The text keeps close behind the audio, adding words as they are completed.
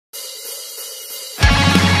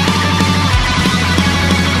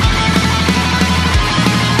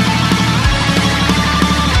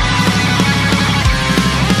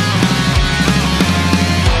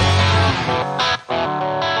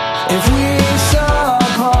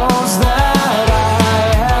suppose that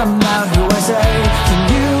I am not who I say. Can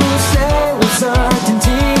you say with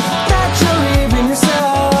certainty that you're leaving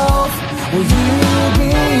yourself? Will you be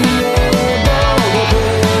able to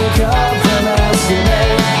pick up from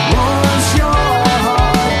yesterday once your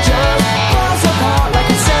heart just falls apart like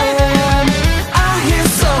a sand? I hear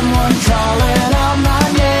someone calling out my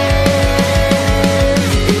name.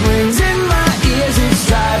 It rings in my ears, it's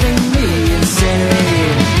driving me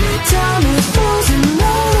insane. Time is frozen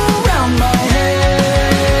all around my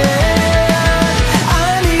head. I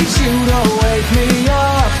need you to wake me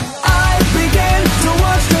up. I begin to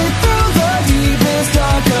walk straight through the deepest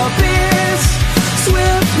dark abyss.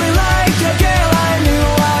 Swiftly like a gale, I knew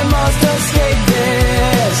I must escape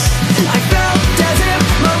this. I felt as if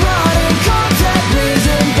my rotting contact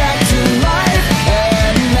risen back to life.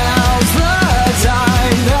 And now's the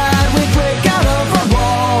time that we break out of our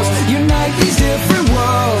walls, unite these different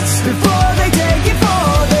worlds before they take it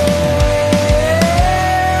for them.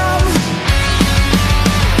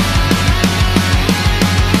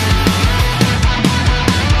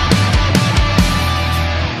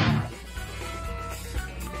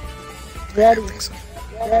 Ready.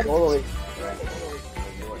 Totally.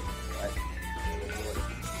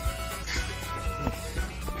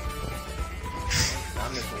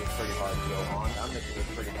 I'm missing it pretty hard, Johan. I'm missing it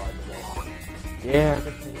pretty hard, Johan. Yeah,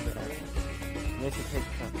 need to take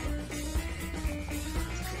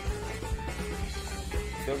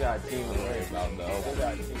Still got a team to worry about, though.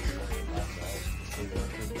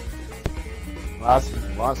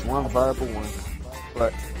 Lost one verbal one,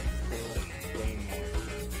 but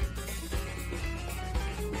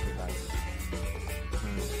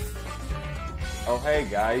Oh, hey,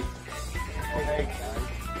 guys.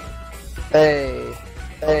 Hey.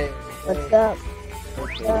 What's up?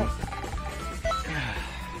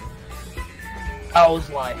 How's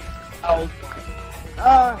life?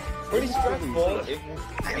 Pretty stressful.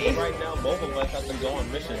 Right now, both of us have to go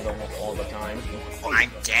on missions almost all the time. Well,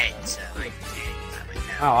 I'm dead, so I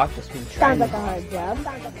oh, I've just been Sounds training. like a hard job.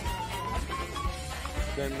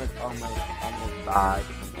 Then almost died.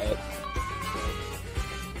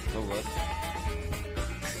 So look.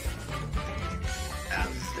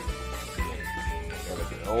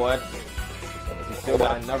 You know what? You still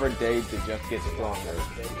got another day to just get stronger.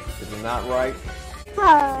 Isn't that right?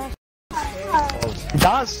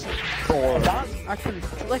 Does I can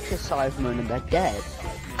flick a Sizeman and they're dead.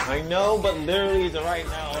 I know, but literally, right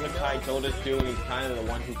now, all the Kai told us to, he's kind of the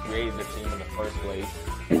one who created the team in the first place.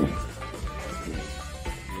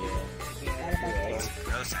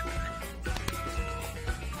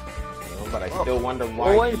 But I still wonder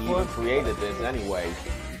why he even created this anyway.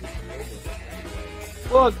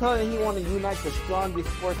 Well, I told him he wanted to unite the strongest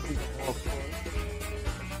forces.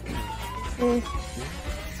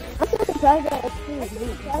 I'm so surprised that it's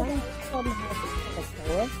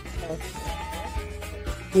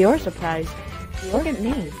You're surprised. Look at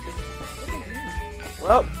me.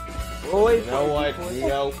 Well, always. You know what,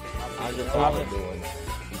 Neo? How's your father doing?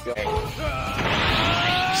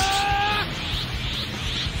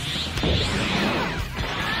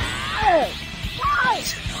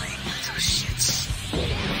 He's annoying little shits.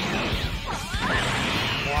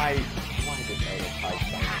 Why did they fight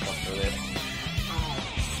so much for this?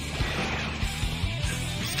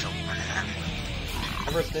 Still one of them.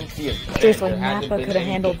 Ever since the event, Seriously, there hasn't Nappa been could have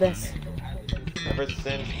any handled good- this. Ever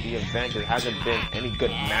since the event, there hasn't been any good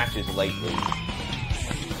matches lately.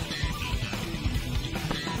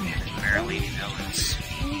 Barely any villains.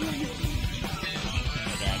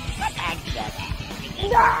 You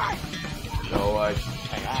know what?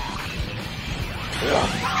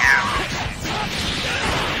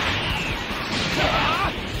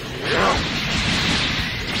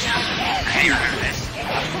 I remember this.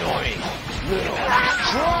 Annoying.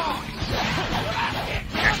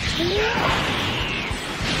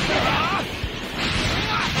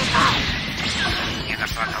 Get the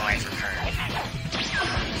fuck away from her.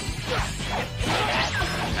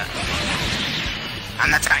 I'm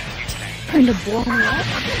not talking to you today. Trying to blow me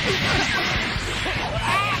up?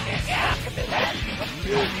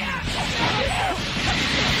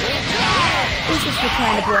 Who's this for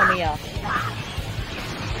trying to blow me up?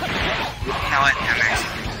 You know what? I'm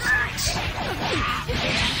actually serious.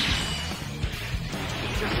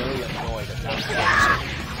 You're really annoyed at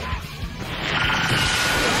that.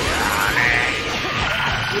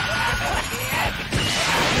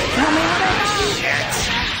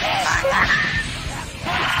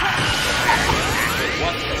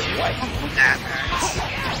 That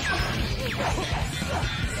hurts.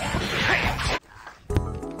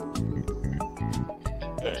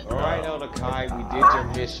 Alright, Elder Kai, we did your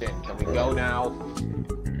mission. mission. Can we go now?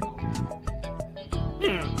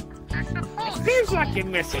 It seems like you're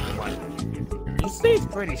missing one. He seems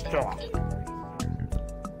pretty strong.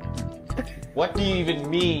 What do you even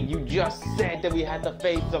mean? You just said that we had to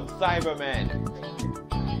face some Cybermen.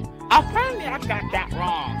 Apparently I got that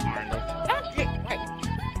wrong, Arnold. Not it right.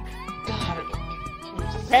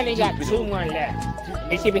 Apparently got 2 more left.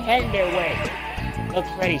 They should be heading their way. Looks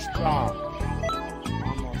pretty strong.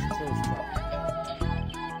 Almost too strong.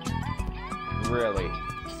 Really?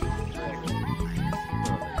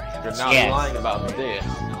 You're not Yes. lying about this.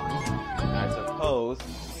 I suppose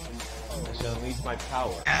I shall unleash my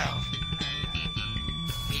power. Oh.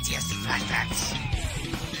 PTSD flashbacks.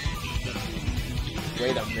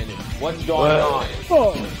 Wait a minute. What's going on?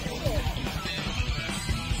 Oh.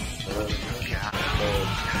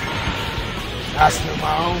 That's the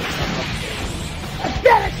mound.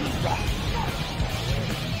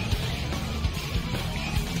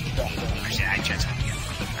 Or should I just want to get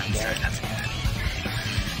I'm sure that's good.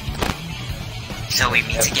 So we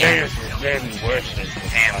meet again. Very worse than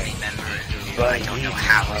Family member who I don't know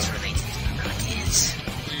how is related to the cookies.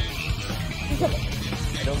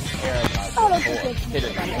 I don't care about Oh, the that's whole good.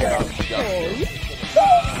 hidden of justice.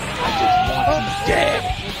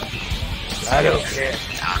 I don't care.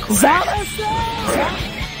 Awkward.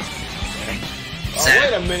 Oh,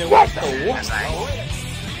 wait a minute. What the I was what? like,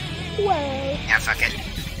 Well, yeah, fuck it.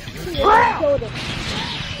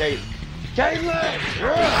 Hey, Caitlin! I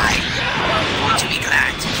want to be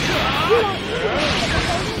glad to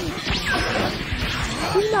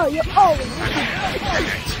you know you're always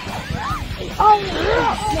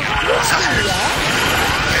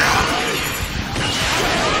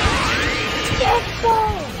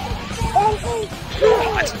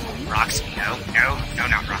What? Rocks? No,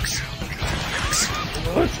 not rocks.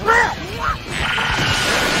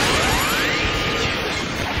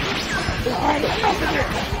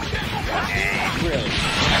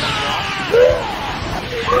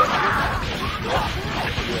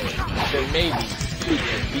 Then maybe.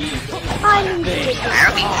 I need to get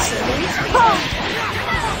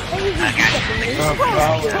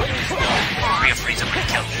I'll be real freeze up and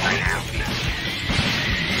kill me right now.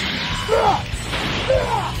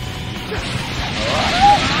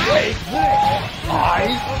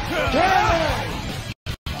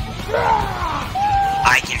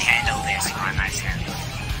 I can handle this by myself.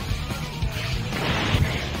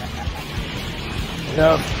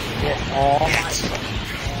 No. Get all.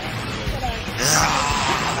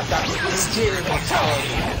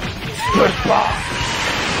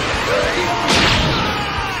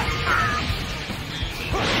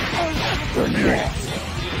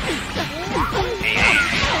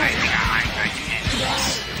 I can handle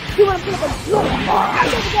this. You want to put up a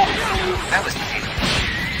That was painful.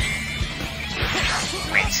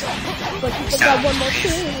 Wait. but you forgot one more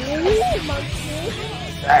thing.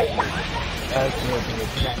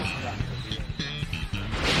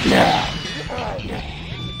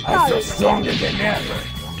 I feel stronger than ever.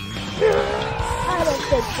 I don't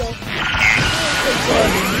think so.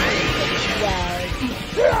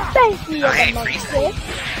 Thank you, Oh, hey, monkey. Frieza.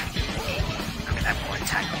 Remember that one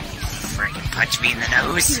time you freaking punched me in the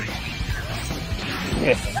nose?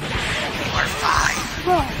 Or 5.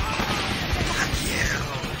 Fuck you.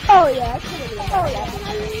 Oh yeah, oh yeah, I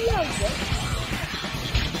loved it.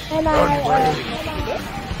 And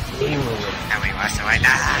Now we watch the white.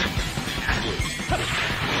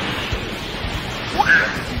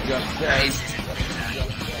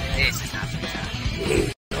 This is not Frieza.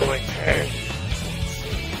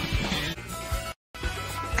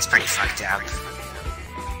 That's pretty fucked up.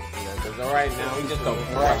 Because alright now, we just don't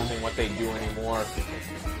question what they do anymore.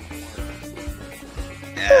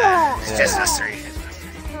 It's just us 3.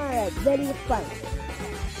 alright, ready to fight.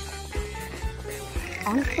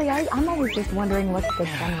 Honestly, I'm always just wondering what the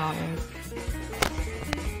Shenron is.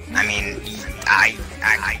 I mean,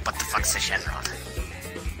 what the fuck's the Shenron?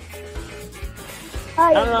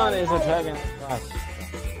 Shenron is a dragon. Of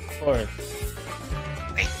course.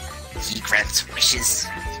 Wait, he grants wishes?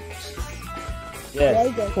 There Yes.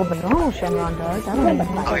 you go. Well, the normal Shenron does. I don't even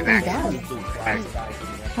know I'll be what back. he does.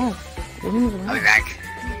 Oh, didn't even I'll know. be back.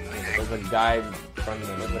 There's a guy from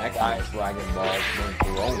the next Dragon Ball named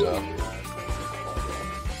Kuroga.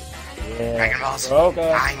 Yeah. Dragon Balls. Roga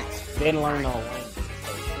Fine. didn't learn no language.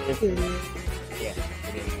 So yeah.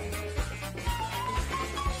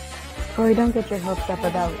 Corey, don't get your hopes up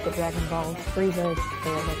about the Dragon Balls. Frieza is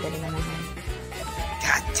still like getting in the hand.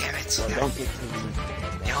 God damn it. So don't get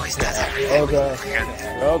too. He always does everything.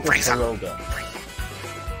 Roga. Freeze up. Roga.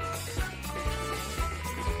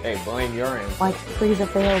 Hey, blame your answer. Like, Frieza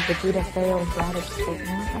failed, Vegeta failed, Raditz failed.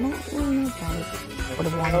 I don't really know if Raditz would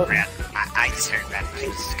have won. I just heard that he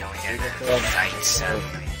was going into the fight, so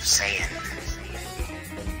I'm saying.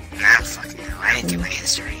 Nah, fucking no. I didn't get my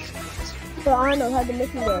history. So Arnold, how'd the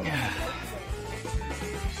mission go?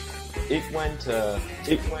 It went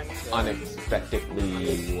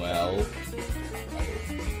unexpectedly well.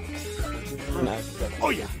 Oh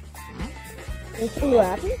yeah. You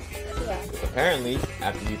happy? Apparently,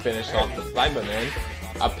 after you finish off the Cybermen,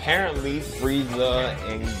 apparently Frieza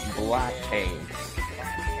and Black came.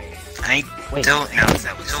 I don't know if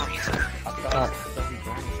that was Frieza.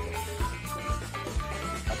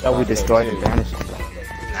 I thought we destroyed the banished.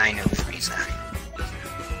 I know Frieza.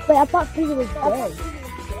 Wait, I thought Frieza was dead.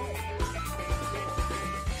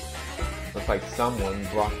 Looks like someone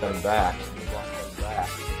brought them back.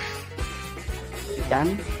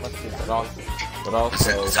 Done? But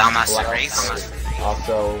also, Zama's Black, race?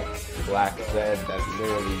 also, Black said that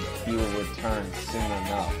literally he will return soon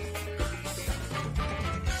enough.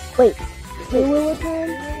 Wait, who will return?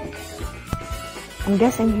 I'm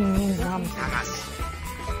guessing he means Zama's.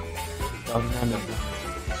 Oh, no.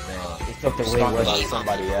 It's took the way talking was about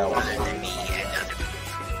somebody else. Other than me and other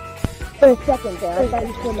For a second there, I thought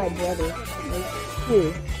you killed my brother. Like,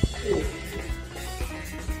 who?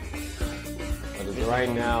 But right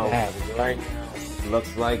now,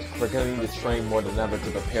 looks like we're gonna need to train more than ever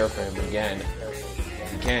to prepare for him again.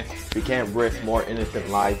 We can't risk more innocent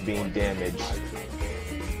lives being damaged.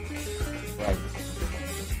 Right.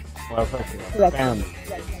 Well, Correct. found.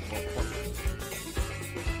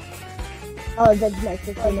 Oh, that's my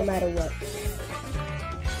sister no matter what.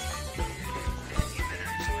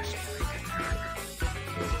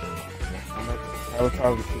 I was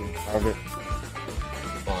targeting. Target.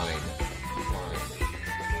 Fine.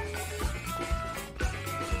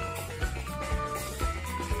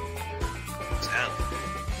 So,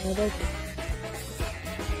 Another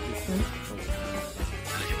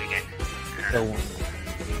who did we get? So,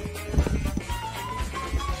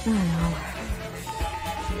 I don't know.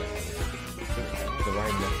 The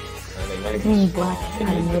right now, they might I be think strong, Black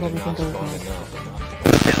kinda made but everything not go strong wrong. enough.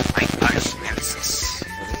 My arch nemesis.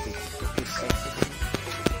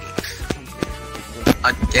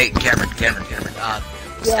 Hey, Cameron.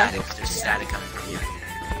 Static. There's static coming from you.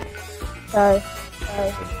 sorry.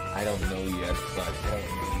 I don't know yet, but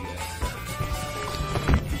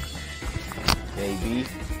maybe.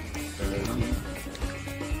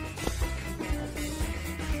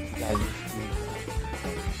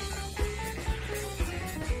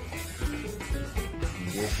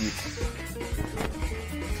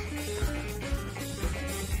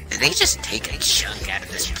 Did they just take a chunk out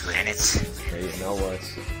of this planet? Hey, you know what?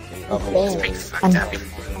 It's Damn. pretty fucked up.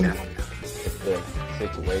 If the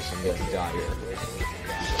situation gets dire.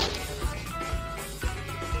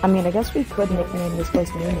 I mean, I guess we could nickname this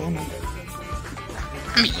place Moon Anna.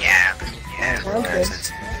 Yeah. Okay.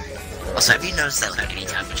 Also, have you noticed that like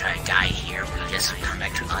anytime we try to die here, we just come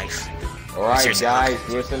back to life? Alright, Seriously, guys,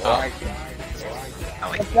 listen up. Oh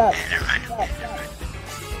wait, What's up? never mind.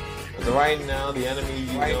 But right now, the enemy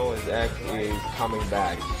you know is actually coming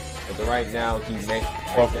back. But right now, he's weak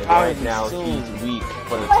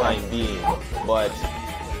for the time being. But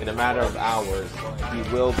in a matter of hours, he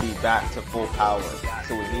will be back to full power.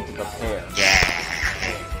 So we need to prepare. Yeah.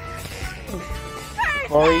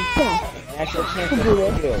 Corey, Yeah. that's your chance Could to do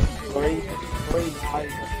it. kill. Corey,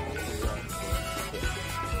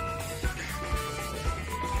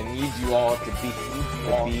 I need you all to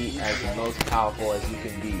be as most powerful as you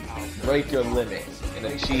can be. Break your limits and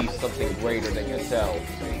achieve something greater than yourselves.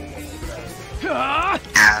 Alright.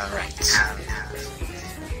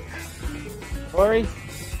 Corey,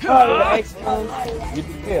 excellent. You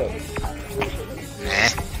can kill. Eh?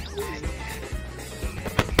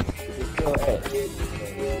 You can kill Ed.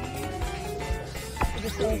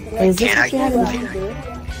 Is this Can what you had in I- mind?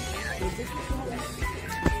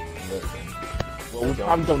 Listen. Well, we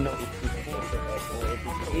probably don't know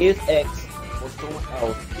if he is X or someone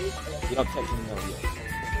else. We don't technically know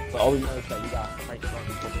yet. But all we know is that you got right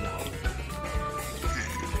from now.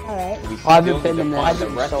 Alright. We I haven't still been need in to there. find the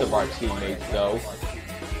rest of our teammates, though.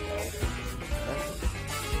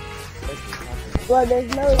 Well,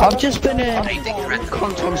 there's no. I've just been in How do you think you read the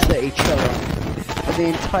Quantum City chilling for the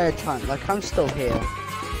entire time. Like, I'm still here.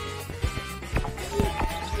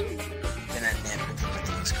 Then I never put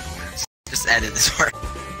things going on. Just edit this part.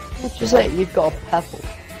 Just like, you've got a pebble.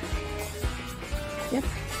 Yep.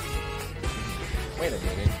 Wait a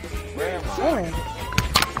minute. Where am I?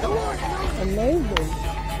 Yeah. Amazing.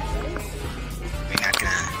 We're not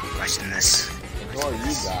gonna question this. Ignore you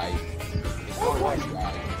guys. Ignore you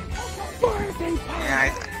guys. birthday party.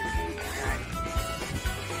 Yeah,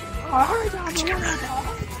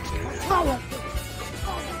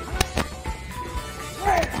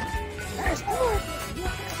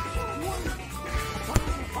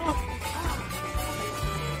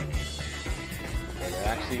 There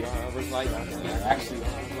actually are others like that.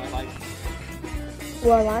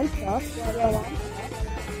 Well, I'm tough.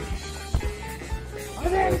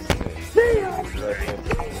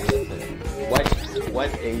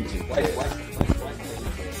 What age is this?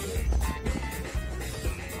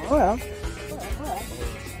 Oh well.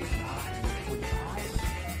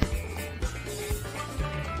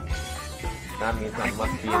 That means I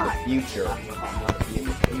must be in the future.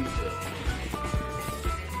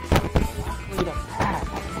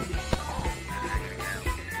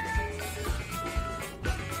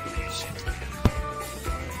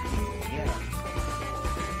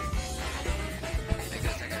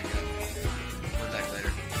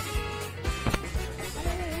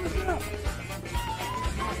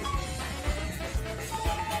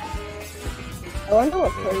 I wonder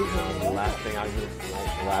what crazy. The last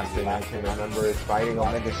thing I can remember is fighting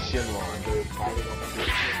Omega Shinron.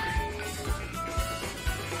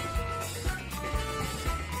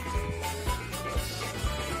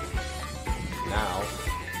 Now,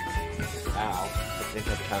 I think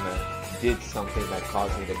I kind of did something that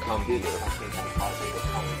caused me to come here.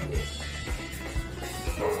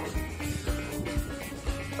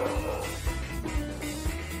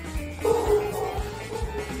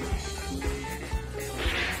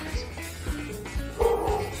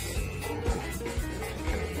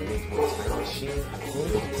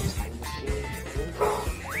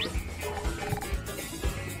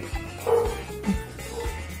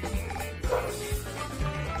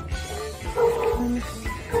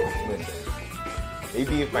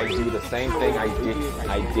 Maybe if I do the same thing I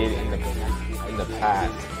did in the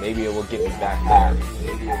past, maybe it will get me back there.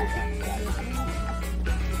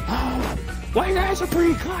 Why you guys are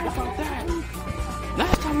pretty kind about that?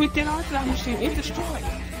 Last time we did our time machine, it destroyed.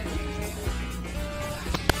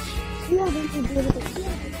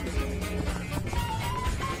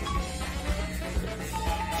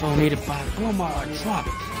 So we need to buy Bulma or truck.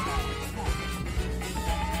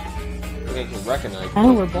 They can recognize. I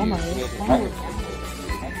know where Bulma is.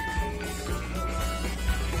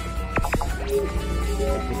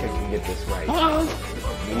 I think I can get this right. Uh-oh.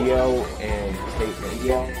 Neo and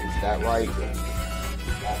Caitlyn. Is that right?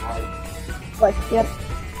 What? Yep.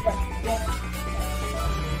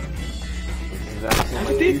 This is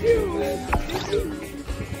actually Did you?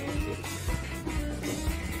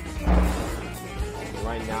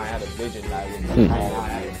 Right now I had a vision that I would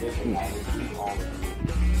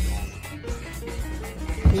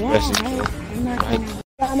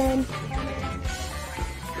Coming.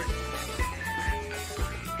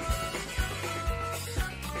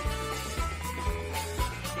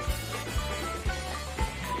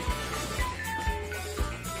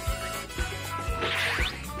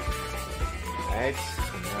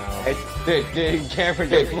 Cameron,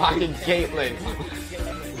 they're blocking Caitlyn.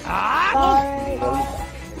 Alright.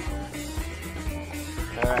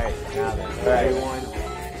 Alright, now then, everyone,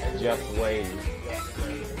 just wait.